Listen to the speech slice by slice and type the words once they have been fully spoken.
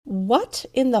What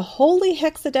in the holy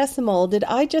hexadecimal did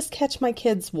I just catch my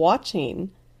kids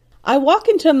watching? I walk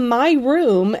into my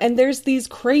room and there's these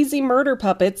crazy murder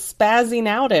puppets spazzing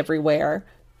out everywhere.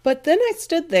 But then I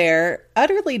stood there,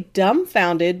 utterly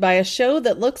dumbfounded by a show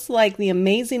that looks like The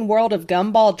Amazing World of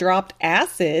Gumball dropped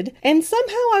acid, and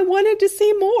somehow I wanted to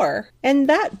see more. And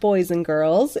that, boys and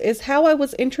girls, is how I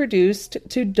was introduced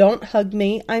to Don't Hug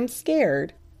Me, I'm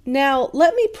Scared. Now,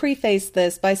 let me preface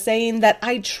this by saying that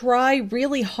I try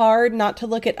really hard not to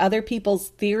look at other people's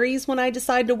theories when I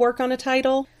decide to work on a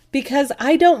title, because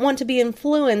I don't want to be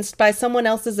influenced by someone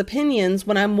else's opinions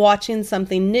when I'm watching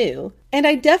something new. And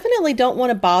I definitely don't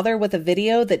want to bother with a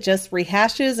video that just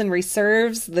rehashes and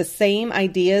reserves the same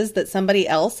ideas that somebody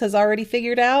else has already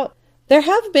figured out. There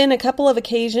have been a couple of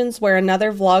occasions where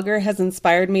another vlogger has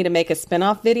inspired me to make a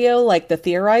spin-off video like The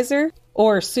Theorizer,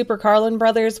 or Super Carlin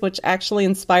Brothers, which actually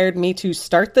inspired me to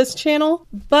start this channel.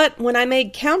 But when I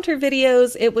made counter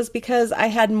videos, it was because I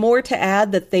had more to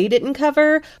add that they didn't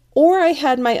cover, or I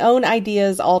had my own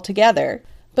ideas altogether.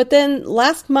 But then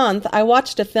last month, I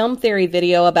watched a film theory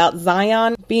video about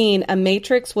Zion being a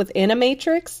matrix within a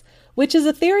matrix, which is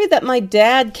a theory that my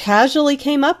dad casually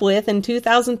came up with in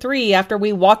 2003 after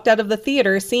we walked out of the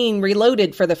theater seeing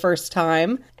Reloaded for the first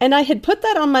time. And I had put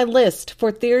that on my list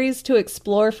for theories to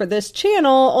explore for this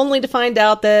channel, only to find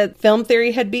out that film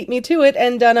theory had beat me to it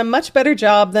and done a much better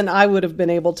job than I would have been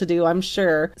able to do, I'm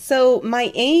sure. So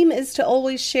my aim is to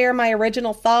always share my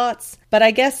original thoughts, but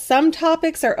I guess some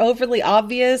topics are overly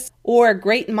obvious or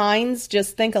great minds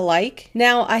just think alike.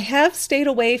 Now, I have stayed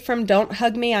away from Don't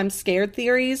Hug Me, I'm Scared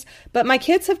theories, but my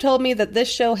kids have told me that this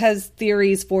show has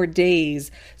theories for days.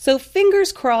 So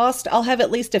fingers crossed, I'll have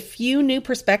at least a few new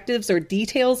perspectives or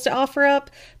details to offer up,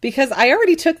 because I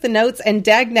already took the notes and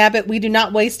dagnabbit, we do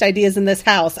not waste ideas in this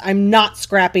house. I'm not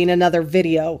scrapping another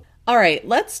video. All right,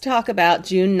 let's talk about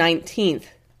June 19th.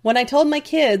 When I told my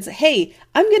kids, hey,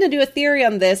 I'm going to do a theory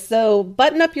on this, so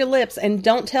button up your lips and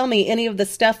don't tell me any of the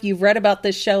stuff you've read about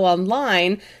this show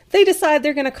online, they decide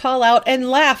they're going to call out and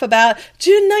laugh about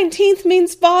June 19th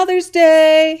means Father's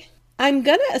Day. I'm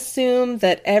going to assume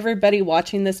that everybody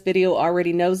watching this video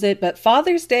already knows it, but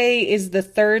Father's Day is the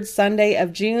third Sunday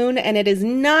of June, and it is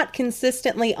not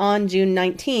consistently on June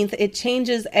 19th. It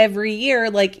changes every year,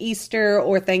 like Easter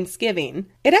or Thanksgiving.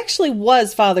 It actually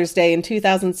was Father's Day in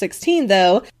 2016,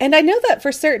 though, and I know that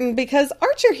for certain because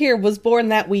Archer here was born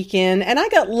that weekend, and I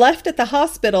got left at the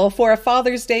hospital for a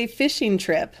Father's Day fishing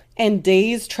trip. And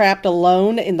days trapped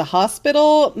alone in the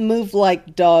hospital move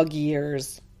like dog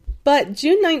years. But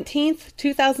June 19th,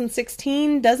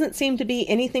 2016 doesn't seem to be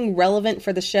anything relevant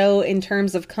for the show in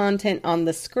terms of content on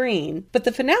the screen. But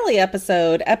the finale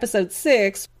episode, episode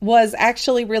 6, was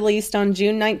actually released on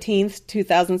June 19th,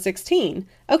 2016.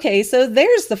 Okay, so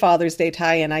there's the Father's Day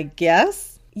tie-in, I guess.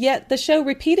 Yet the show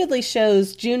repeatedly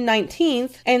shows June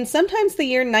 19th and sometimes the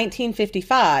year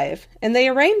 1955, and they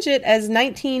arrange it as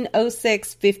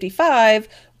 1906-55,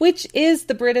 which is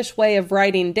the British way of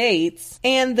writing dates.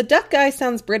 And the duck guy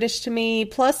sounds British to me,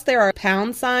 plus there are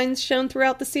pound signs shown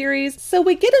throughout the series, so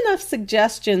we get enough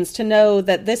suggestions to know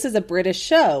that this is a British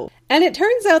show. And it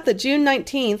turns out that June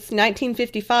 19th,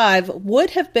 1955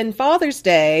 would have been Father's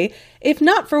Day if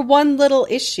not for one little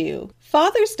issue.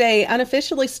 Father's Day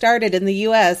unofficially started in the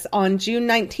U.S. on June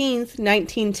 19th,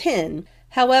 1910.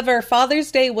 However,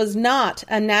 Father's Day was not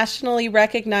a nationally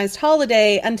recognized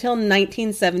holiday until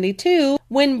 1972,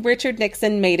 when Richard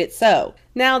Nixon made it so.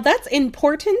 Now, that's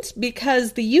important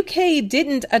because the UK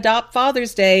didn't adopt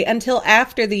Father's Day until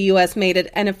after the US made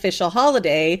it an official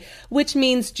holiday, which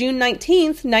means June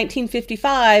 19th,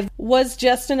 1955 was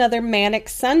just another manic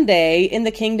Sunday in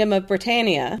the Kingdom of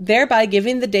Britannia, thereby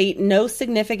giving the date no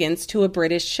significance to a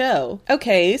British show.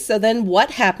 Okay, so then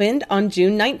what happened on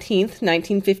June 19th,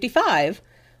 1955?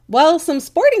 Well, some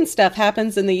sporting stuff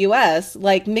happens in the U.S.,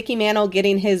 like Mickey Mantle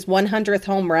getting his 100th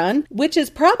home run, which is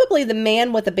probably the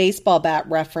man with a baseball bat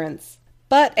reference.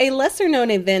 But a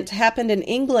lesser-known event happened in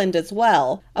England as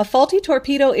well. A faulty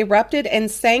torpedo erupted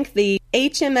and sank the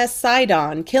HMS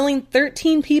Sidon, killing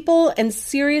 13 people and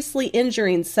seriously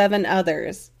injuring 7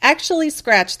 others. Actually,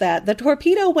 scratch that. The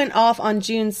torpedo went off on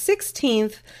June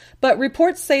 16th, but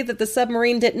reports say that the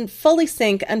submarine didn't fully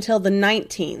sink until the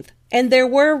 19th. And there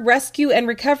were rescue and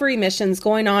recovery missions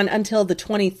going on until the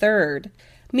 23rd,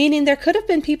 meaning there could have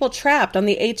been people trapped on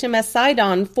the HMS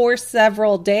Sidon for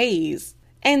several days.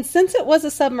 And since it was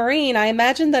a submarine, I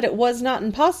imagine that it was not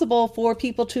impossible for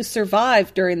people to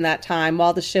survive during that time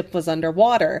while the ship was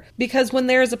underwater. Because when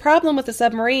there is a problem with a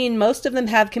submarine, most of them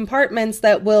have compartments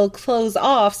that will close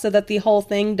off so that the whole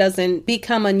thing doesn't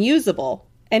become unusable.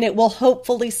 And it will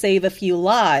hopefully save a few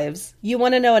lives. You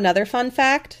want to know another fun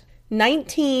fact?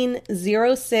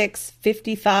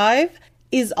 190655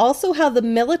 is also how the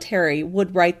military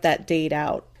would write that date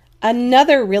out.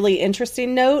 Another really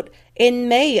interesting note, in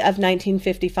May of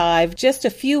 1955, just a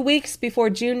few weeks before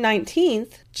June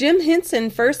 19th, Jim Henson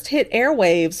first hit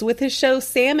airwaves with his show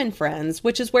Sam and Friends,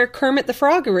 which is where Kermit the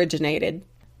Frog originated.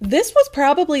 This was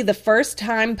probably the first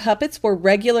time puppets were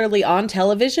regularly on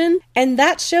television, and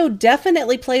that show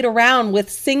definitely played around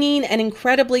with singing and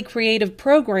incredibly creative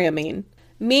programming.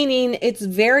 Meaning it's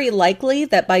very likely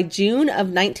that by June of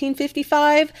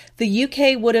 1955, the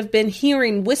UK would have been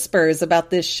hearing whispers about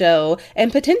this show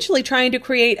and potentially trying to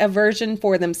create a version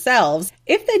for themselves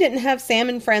if they didn't have Sam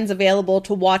and Friends available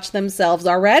to watch themselves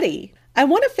already. I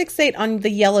want to fixate on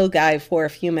the yellow guy for a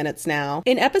few minutes now.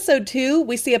 In episode 2,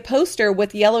 we see a poster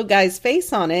with yellow guy's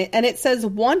face on it, and it says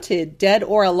 "Wanted, Dead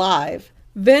or Alive."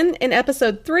 Then in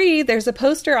episode 3, there's a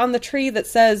poster on the tree that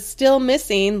says "Still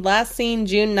Missing, Last Seen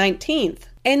June 19th."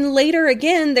 And later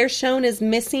again, they're shown as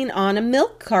missing on a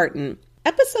milk carton.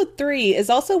 Episode 3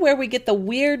 is also where we get the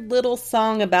weird little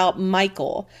song about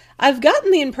Michael. I've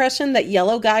gotten the impression that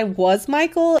Yellow Guy was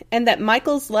Michael, and that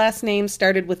Michael's last name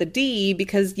started with a D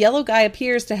because Yellow Guy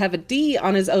appears to have a D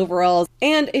on his overalls.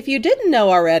 And if you didn't know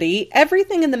already,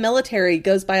 everything in the military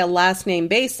goes by a last name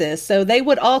basis, so they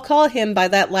would all call him by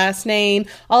that last name.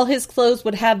 All his clothes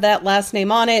would have that last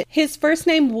name on it. His first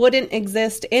name wouldn't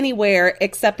exist anywhere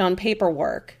except on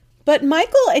paperwork. But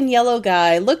Michael and Yellow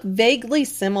Guy look vaguely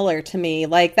similar to me,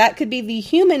 like that could be the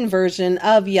human version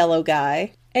of Yellow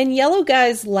Guy. And Yellow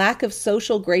Guy's lack of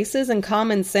social graces and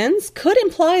common sense could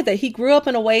imply that he grew up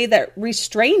in a way that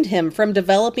restrained him from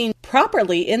developing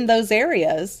properly in those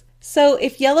areas. So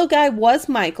if Yellow Guy was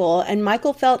Michael, and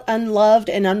Michael felt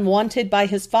unloved and unwanted by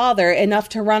his father enough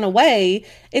to run away,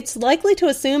 it's likely to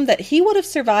assume that he would have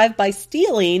survived by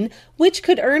stealing, which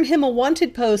could earn him a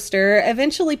wanted poster,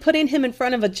 eventually putting him in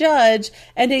front of a judge,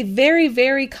 and a very,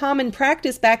 very common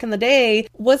practice back in the day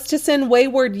was to send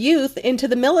wayward youth into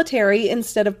the military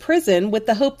instead of prison, with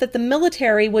the hope that the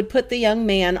military would put the young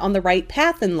man on the right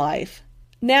path in life.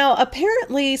 Now,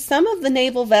 apparently, some of the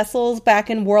naval vessels back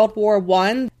in World War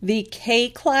I, the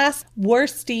K-class, were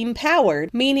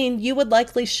steam-powered, meaning you would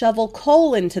likely shovel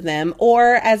coal into them,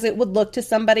 or, as it would look to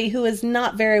somebody who is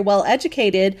not very well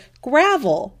educated,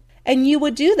 gravel. And you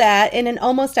would do that in an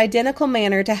almost identical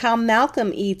manner to how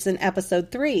Malcolm eats in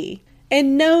Episode 3.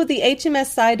 And no, the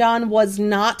HMS Sidon was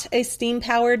not a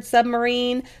steam-powered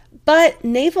submarine, but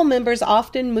naval members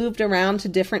often moved around to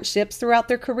different ships throughout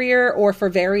their career or for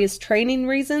various training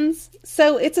reasons.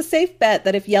 So it's a safe bet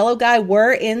that if Yellow Guy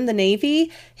were in the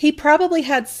Navy, he probably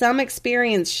had some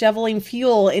experience shoveling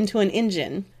fuel into an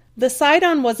engine. The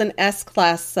Sidon was an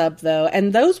S-class sub though,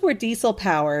 and those were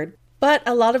diesel-powered. But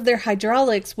a lot of their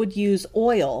hydraulics would use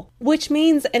oil, which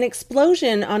means an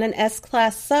explosion on an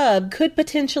S-class sub could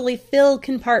potentially fill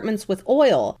compartments with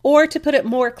oil. Or to put it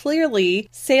more clearly,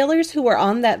 sailors who were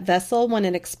on that vessel when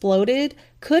it exploded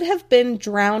could have been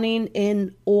drowning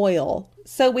in oil.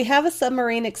 So we have a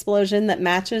submarine explosion that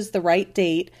matches the right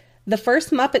date. The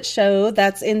first Muppet show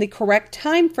that's in the correct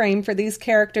time frame for these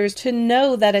characters to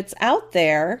know that it's out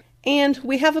there. And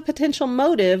we have a potential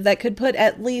motive that could put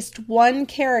at least one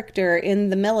character in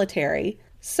the military.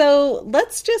 So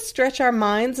let's just stretch our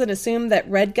minds and assume that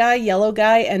Red Guy, Yellow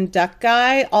Guy, and Duck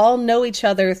Guy all know each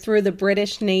other through the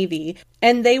British Navy,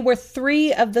 and they were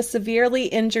 3 of the severely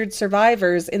injured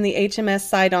survivors in the HMS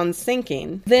Sidon's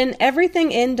sinking. Then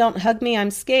everything in Don't Hug Me, I'm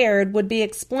Scared would be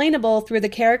explainable through the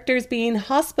characters being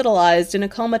hospitalized in a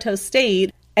comatose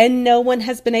state, and no one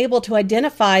has been able to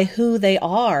identify who they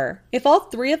are. If all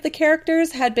 3 of the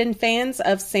characters had been fans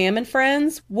of Sam and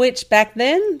Friends, which back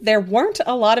then there weren't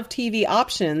a lot of TV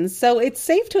options, so it's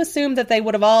safe to assume that they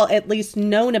would have all at least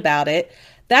known about it,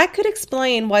 that could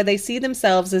explain why they see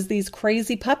themselves as these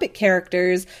crazy puppet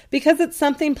characters, because it's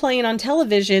something playing on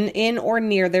television in or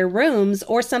near their rooms,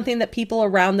 or something that people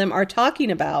around them are talking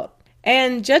about.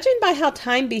 And judging by how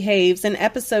time behaves in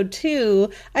episode 2,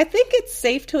 I think it's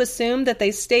safe to assume that they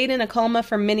stayed in a coma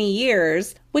for many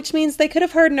years, which means they could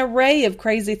have heard an array of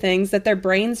crazy things that their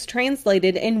brains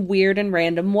translated in weird and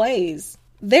random ways.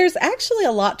 There's actually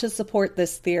a lot to support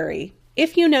this theory.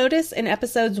 If you notice in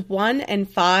episodes 1 and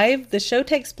 5, the show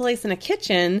takes place in a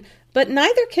kitchen, but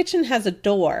neither kitchen has a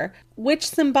door, which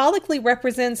symbolically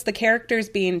represents the characters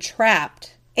being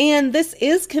trapped. And this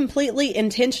is completely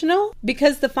intentional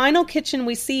because the final kitchen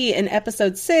we see in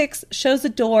episode 6 shows a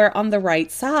door on the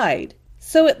right side.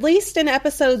 So at least in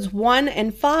episodes 1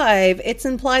 and 5, it's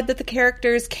implied that the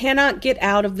characters cannot get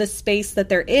out of the space that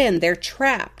they're in. They're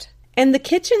trapped. And the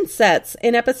kitchen sets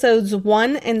in episodes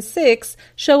 1 and 6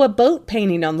 show a boat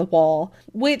painting on the wall,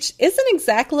 which isn't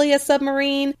exactly a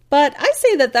submarine, but I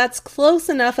say that that's close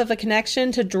enough of a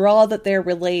connection to draw that they're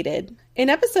related. In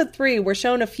episode 3, we're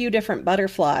shown a few different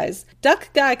butterflies. Duck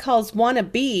Guy calls one a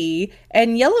bee,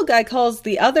 and Yellow Guy calls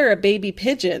the other a baby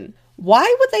pigeon.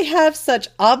 Why would they have such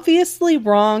obviously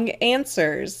wrong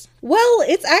answers? Well,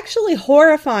 it's actually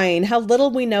horrifying how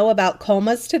little we know about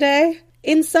comas today.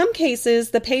 In some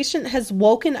cases, the patient has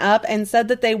woken up and said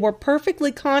that they were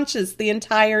perfectly conscious the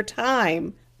entire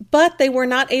time, but they were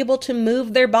not able to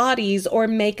move their bodies or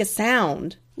make a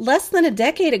sound. Less than a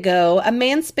decade ago, a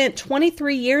man spent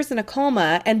 23 years in a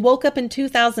coma and woke up in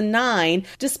 2009,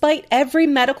 despite every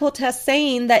medical test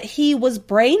saying that he was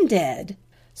brain dead.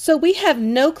 So we have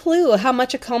no clue how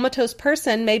much a comatose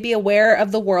person may be aware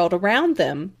of the world around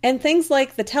them. And things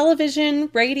like the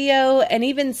television, radio, and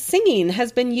even singing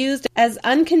has been used as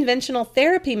unconventional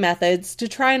therapy methods to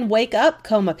try and wake up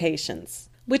coma patients.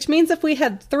 Which means if we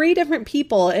had 3 different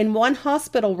people in one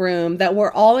hospital room that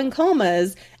were all in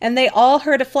comas, and they all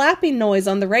heard a flapping noise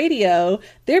on the radio,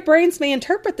 their brains may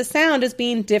interpret the sound as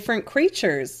being different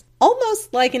creatures.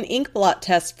 Almost like an ink blot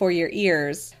test for your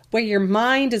ears, where your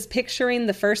mind is picturing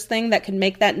the first thing that can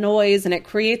make that noise and it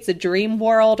creates a dream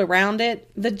world around it.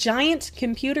 The giant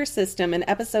computer system in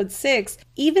episode 6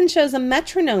 even shows a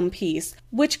metronome piece,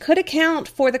 which could account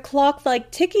for the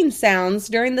clock-like ticking sounds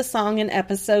during the song in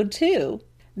episode 2.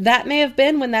 That may have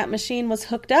been when that machine was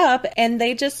hooked up and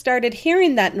they just started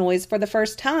hearing that noise for the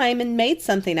first time and made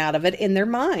something out of it in their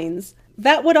minds.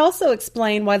 That would also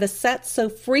explain why the sets so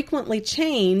frequently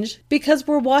change, because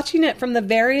we're watching it from the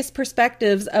various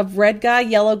perspectives of Red Guy,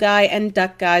 Yellow Guy, and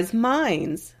Duck Guy's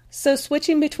minds. So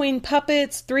switching between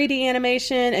puppets, 3D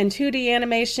animation, and 2D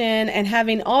animation, and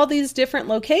having all these different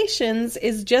locations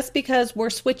is just because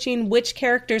we're switching which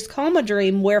character's coma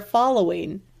dream we're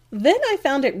following. Then I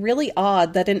found it really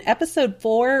odd that in episode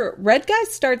 4, Red Guy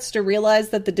starts to realize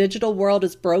that the digital world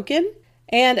is broken.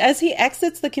 And as he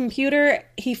exits the computer,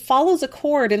 he follows a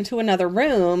cord into another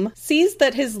room, sees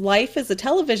that his life is a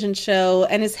television show,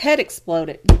 and his head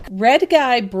exploded. Red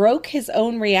Guy broke his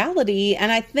own reality,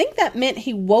 and I think that meant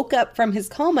he woke up from his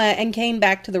coma and came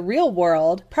back to the real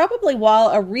world, probably while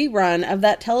a rerun of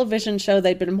that television show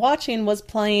they'd been watching was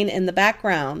playing in the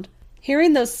background.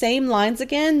 Hearing those same lines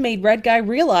again made Red Guy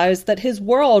realize that his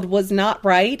world was not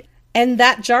right, and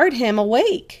that jarred him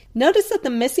awake. Notice that the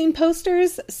missing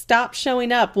posters stop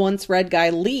showing up once Red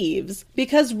Guy leaves,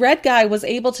 because Red Guy was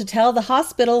able to tell the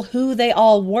hospital who they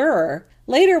all were.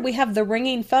 Later, we have the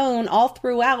ringing phone all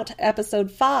throughout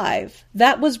episode 5.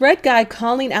 That was Red Guy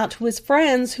calling out to his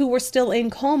friends who were still in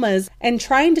comas and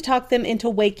trying to talk them into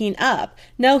waking up.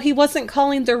 No, he wasn't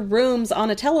calling their rooms on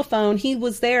a telephone. He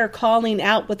was there calling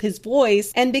out with his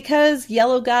voice. And because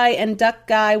Yellow Guy and Duck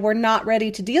Guy were not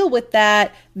ready to deal with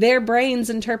that, their brains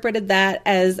interpreted that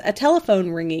as a telephone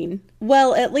ringing.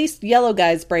 Well, at least Yellow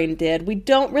Guy's brain did. We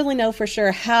don't really know for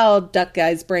sure how Duck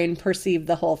Guy's brain perceived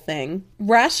the whole thing.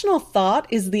 Rational thought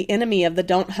is the enemy of the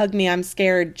Don't Hug Me, I'm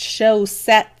Scared show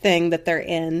set thing that they're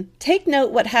in. Take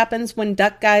note what happens when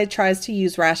Duck Guy tries to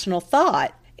use rational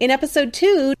thought. In episode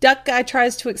 2, Duck Guy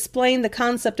tries to explain the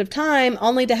concept of time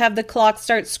only to have the clock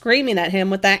start screaming at him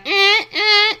with that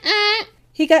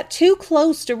He got too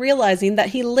close to realizing that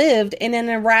he lived in an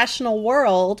irrational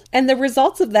world, and the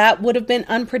results of that would have been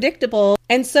unpredictable,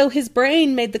 and so his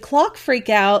brain made the clock freak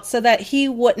out so that he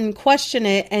wouldn't question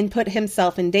it and put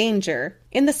himself in danger.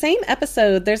 In the same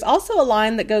episode, there's also a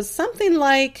line that goes something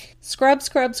like, "Scrub,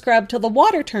 scrub, scrub till the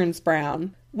water turns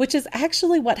brown," which is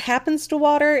actually what happens to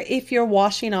water if you're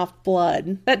washing off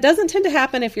blood. That doesn't tend to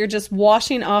happen if you're just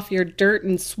washing off your dirt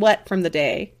and sweat from the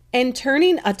day. And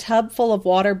turning a tub full of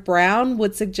water brown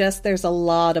would suggest there's a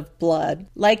lot of blood,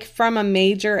 like from a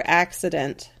major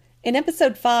accident. In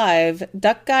episode 5,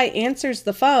 Duck Guy answers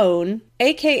the phone,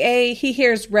 aka he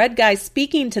hears Red Guy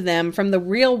speaking to them from the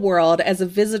real world as a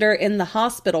visitor in the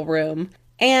hospital room.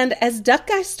 And as Duck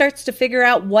Guy starts to figure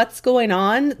out what's going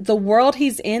on, the world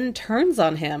he's in turns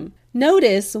on him.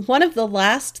 Notice one of the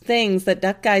last things that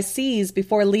Duck Guy sees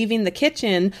before leaving the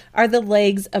kitchen are the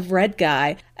legs of Red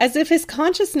Guy, as if his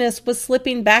consciousness was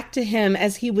slipping back to him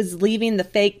as he was leaving the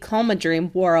fake coma dream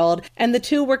world, and the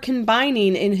two were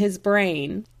combining in his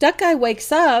brain. Duck Guy wakes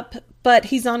up, but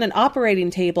he's on an operating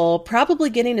table, probably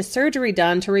getting a surgery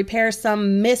done to repair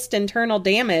some missed internal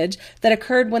damage that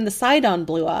occurred when the Sidon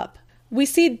blew up. We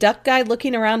see Duck Guy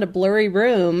looking around a blurry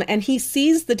room, and he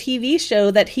sees the TV show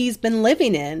that he's been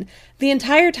living in. The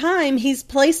entire time, he's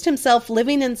placed himself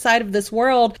living inside of this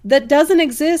world that doesn't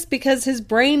exist because his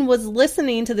brain was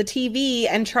listening to the TV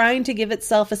and trying to give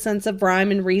itself a sense of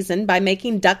rhyme and reason by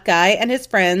making Duck Guy and his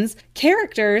friends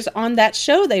characters on that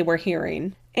show they were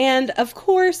hearing. And, of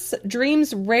course,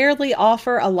 dreams rarely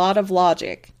offer a lot of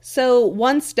logic. So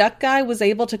once Duck Guy was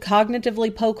able to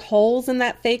cognitively poke holes in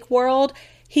that fake world,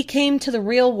 he came to the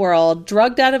real world,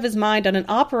 drugged out of his mind on an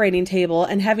operating table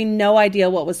and having no idea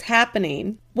what was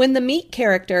happening. When the meat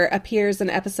character appears in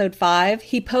episode 5,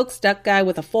 he pokes Duck Guy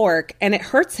with a fork, and it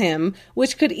hurts him,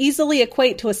 which could easily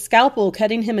equate to a scalpel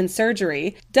cutting him in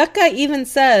surgery. Duck Guy even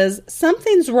says,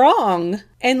 "Something's wrong,"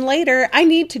 and later, "I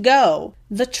need to go."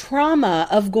 The trauma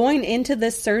of going into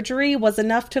this surgery was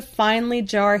enough to finally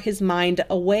jar his mind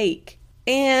awake.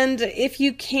 And if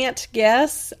you can't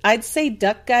guess, I'd say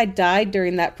Duck Guy died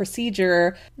during that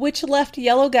procedure, which left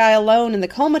Yellow Guy alone in the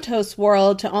comatose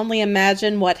world to only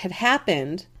imagine what had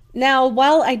happened. Now,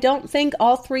 while I don't think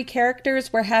all three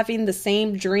characters were having the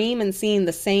same dream and seeing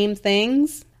the same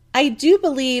things, I do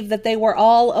believe that they were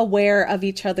all aware of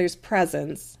each other's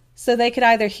presence. So they could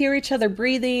either hear each other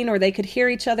breathing, or they could hear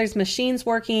each other's machines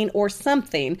working, or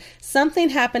something. Something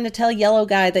happened to tell Yellow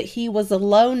Guy that he was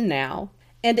alone now.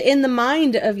 And in the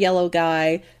mind of Yellow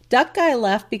Guy, Duck Guy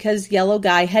left because Yellow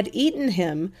Guy had eaten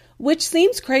him, which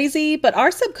seems crazy, but our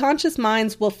subconscious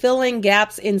minds will fill in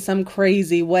gaps in some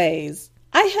crazy ways.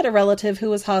 I had a relative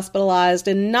who was hospitalized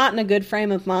and not in a good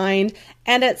frame of mind,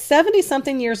 and at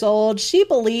 70-something years old, she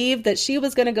believed that she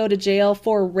was going to go to jail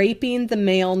for raping the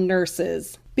male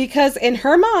nurses. Because in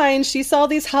her mind, she saw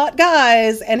these hot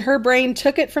guys, and her brain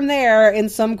took it from there in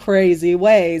some crazy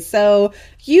way. So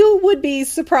you would be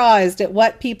surprised at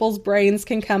what people's brains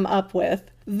can come up with.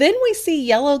 Then we see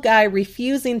Yellow Guy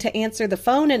refusing to answer the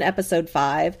phone in episode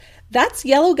 5. That's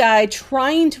Yellow Guy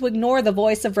trying to ignore the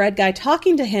voice of Red Guy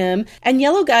talking to him, and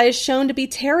Yellow Guy is shown to be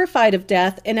terrified of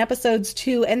death in episodes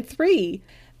 2 and 3.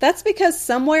 That's because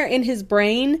somewhere in his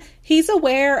brain, he's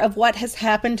aware of what has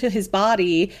happened to his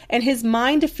body, and his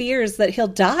mind fears that he'll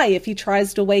die if he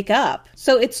tries to wake up.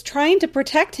 So it's trying to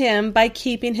protect him by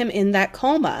keeping him in that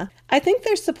coma. I think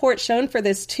there's support shown for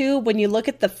this too when you look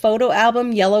at the photo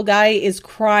album Yellow Guy is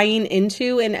crying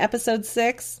into in episode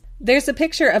 6. There's a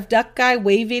picture of Duck Guy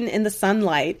waving in the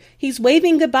sunlight. He's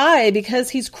waving goodbye because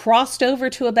he's crossed over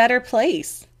to a better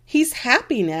place. He's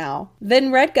happy now.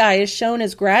 Then Red Guy is shown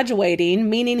as graduating,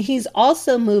 meaning he's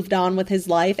also moved on with his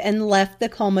life and left the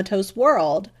comatose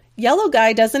world. Yellow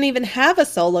Guy doesn't even have a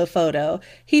solo photo.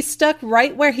 He's stuck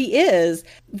right where he is.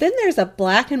 Then there's a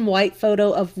black and white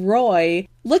photo of Roy,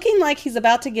 looking like he's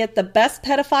about to get the Best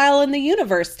Pedophile in the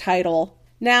Universe title.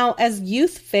 Now, as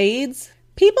youth fades,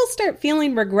 people start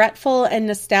feeling regretful and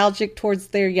nostalgic towards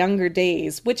their younger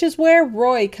days, which is where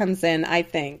Roy comes in, I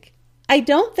think. I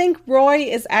don't think Roy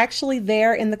is actually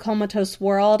there in the comatose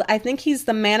world. I think he's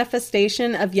the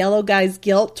manifestation of Yellow Guy's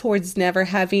guilt towards never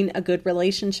having a good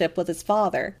relationship with his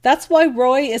father. That's why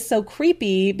Roy is so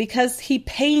creepy, because he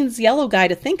pains Yellow Guy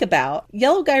to think about.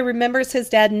 Yellow Guy remembers his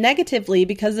dad negatively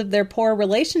because of their poor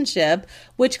relationship,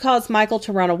 which caused Michael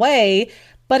to run away,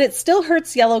 but it still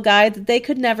hurts Yellow Guy that they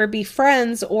could never be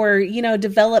friends or,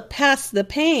 develop past the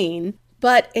pain.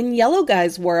 But in Yellow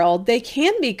Guy's world, they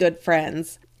can be good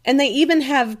friends. And they even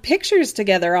have pictures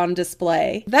together on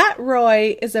display. That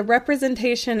Roy is a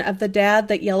representation of the dad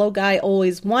that Yellow Guy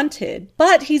always wanted.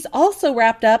 But he's also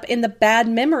wrapped up in the bad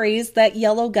memories that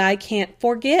Yellow Guy can't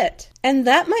forget. And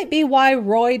that might be why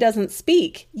Roy doesn't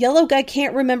speak. Yellow Guy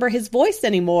can't remember his voice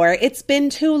anymore. It's been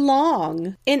too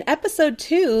long. In episode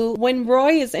 2, when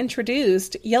Roy is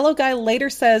introduced, Yellow Guy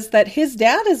later says that his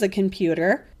dad is a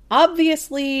computer.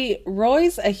 Obviously,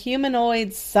 Roy's a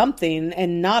humanoid something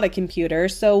and not a computer,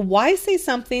 so why say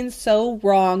something so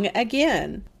wrong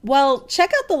again? Well,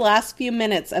 check out the last few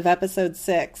minutes of episode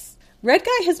 6. Red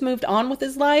Guy has moved on with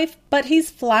his life, but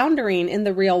he's floundering in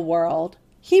the real world.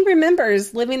 He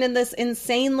remembers living in this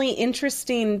insanely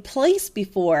interesting place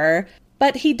before,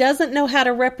 but he doesn't know how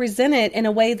to represent it in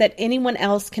a way that anyone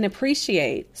else can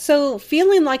appreciate. So,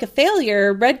 feeling like a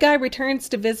failure, Red Guy returns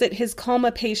to visit his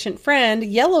coma patient friend,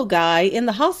 Yellow Guy, in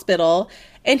the hospital,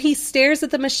 and he stares at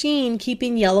the machine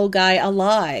keeping Yellow Guy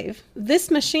alive.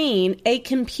 This machine, a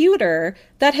computer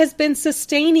that has been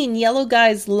sustaining Yellow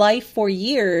Guy's life for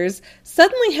years,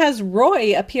 suddenly has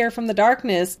Roy appear from the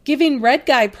darkness, giving Red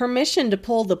Guy permission to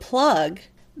pull the plug.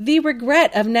 The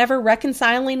regret of never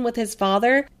reconciling with his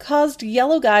father caused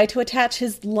Yellow Guy to attach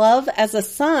his love as a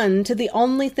son to the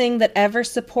only thing that ever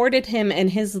supported him in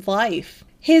his life.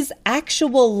 his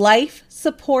actual life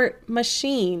support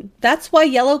machine. That's why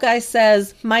Yellow Guy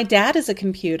says, my dad is a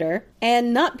computer.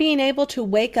 And not being able to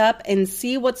wake up and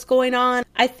see what's going on,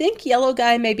 I think Yellow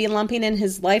Guy may be lumping in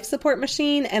his life support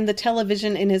machine and the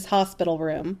television in his hospital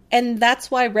room. And that's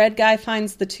why Red Guy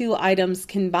finds the two items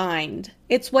combined.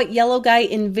 It's what Yellow Guy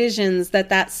envisions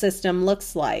that system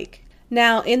looks like.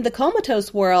 Now, in the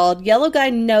comatose world, Yellow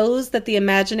Guy knows that the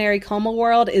imaginary coma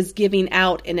world is giving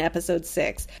out in episode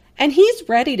 6. And he's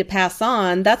ready to pass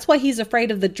on. That's why he's afraid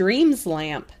of the dreams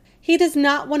lamp. He does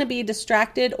not want to be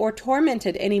distracted or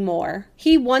tormented anymore.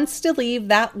 He wants to leave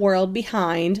that world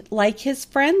behind like his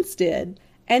friends did.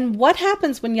 And what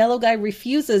happens when Yellow Guy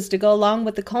refuses to go along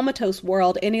with the comatose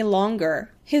world any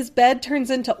longer? His bed turns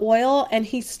into oil and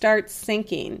he starts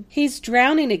sinking. He's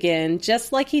drowning again,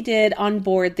 just like he did on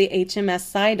board the HMS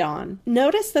Sidon.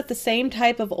 Notice that the same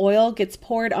type of oil gets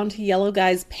poured onto Yellow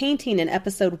Guy's painting in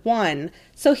episode 1,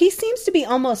 so he seems to be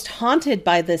almost haunted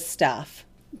by this stuff.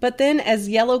 But then as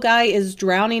Yellow Guy is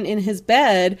drowning in his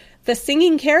bed, the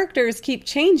singing characters keep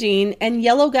changing and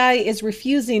Yellow Guy is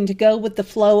refusing to go with the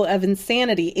flow of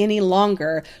insanity any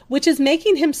longer, which is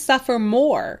making him suffer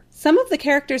more. Some of the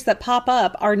characters that pop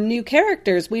up are new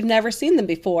characters. We've never seen them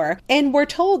before. And we're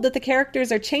told that the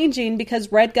characters are changing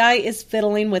because Red Guy is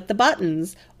fiddling with the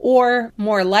buttons. Or,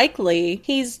 more likely,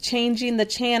 he's changing the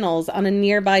channels on a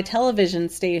nearby television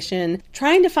station,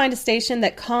 trying to find a station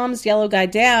that calms Yellow Guy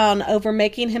down over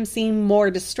making him seem more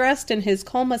distressed in his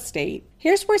coma state.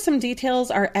 Here's where some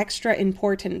details are extra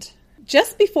important.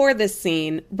 Just before this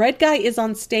scene, Red Guy is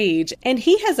on stage and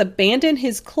he has abandoned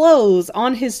his clothes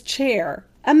on his chair.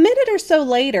 A minute or so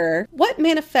later, what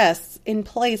manifests in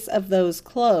place of those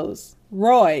clothes?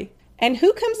 Roy. And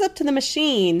who comes up to the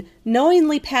machine,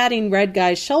 knowingly patting Red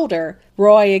Guy's shoulder?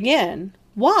 Roy again.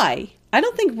 Why? I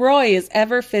don't think Roy is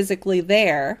ever physically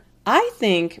there. I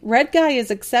think Red Guy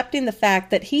is accepting the fact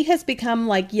that he has become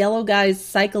like Yellow Guy's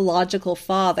psychological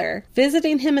father,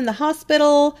 visiting him in the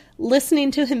hospital, listening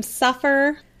to him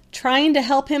suffer, trying to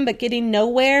help him but getting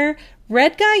nowhere.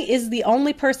 Red Guy is the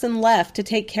only person left to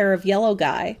take care of Yellow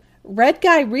Guy. Red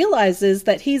Guy realizes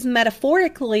that he's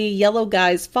metaphorically Yellow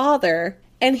Guy's father,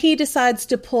 and he decides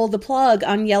to pull the plug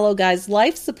on Yellow Guy's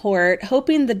life support,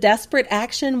 hoping the desperate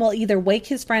action will either wake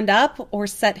his friend up or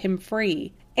set him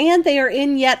free. And they are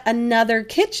in yet another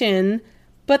kitchen,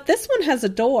 but this one has a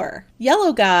door.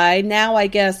 Yellow Guy, now I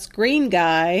guess Green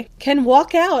Guy, can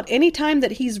walk out anytime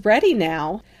that he's ready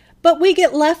now. But we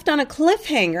get left on a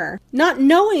cliffhanger, not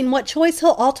knowing what choice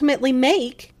he'll ultimately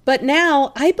make. But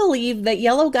now I believe that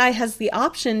Yellow Guy has the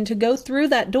option to go through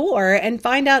that door and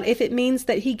find out if it means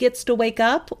that he gets to wake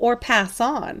up or pass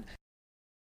on.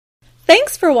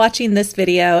 Thanks for watching this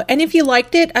video, and if you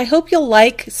liked it, I hope you'll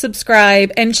like,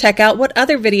 subscribe, and check out what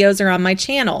other videos are on my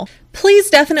channel. Please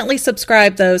definitely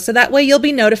subscribe though, so that way you'll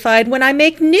be notified when I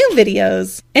make new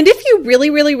videos. And if you really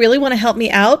want to help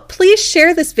me out, please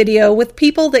share this video with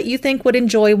people that you think would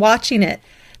enjoy watching it.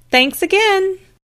 Thanks again!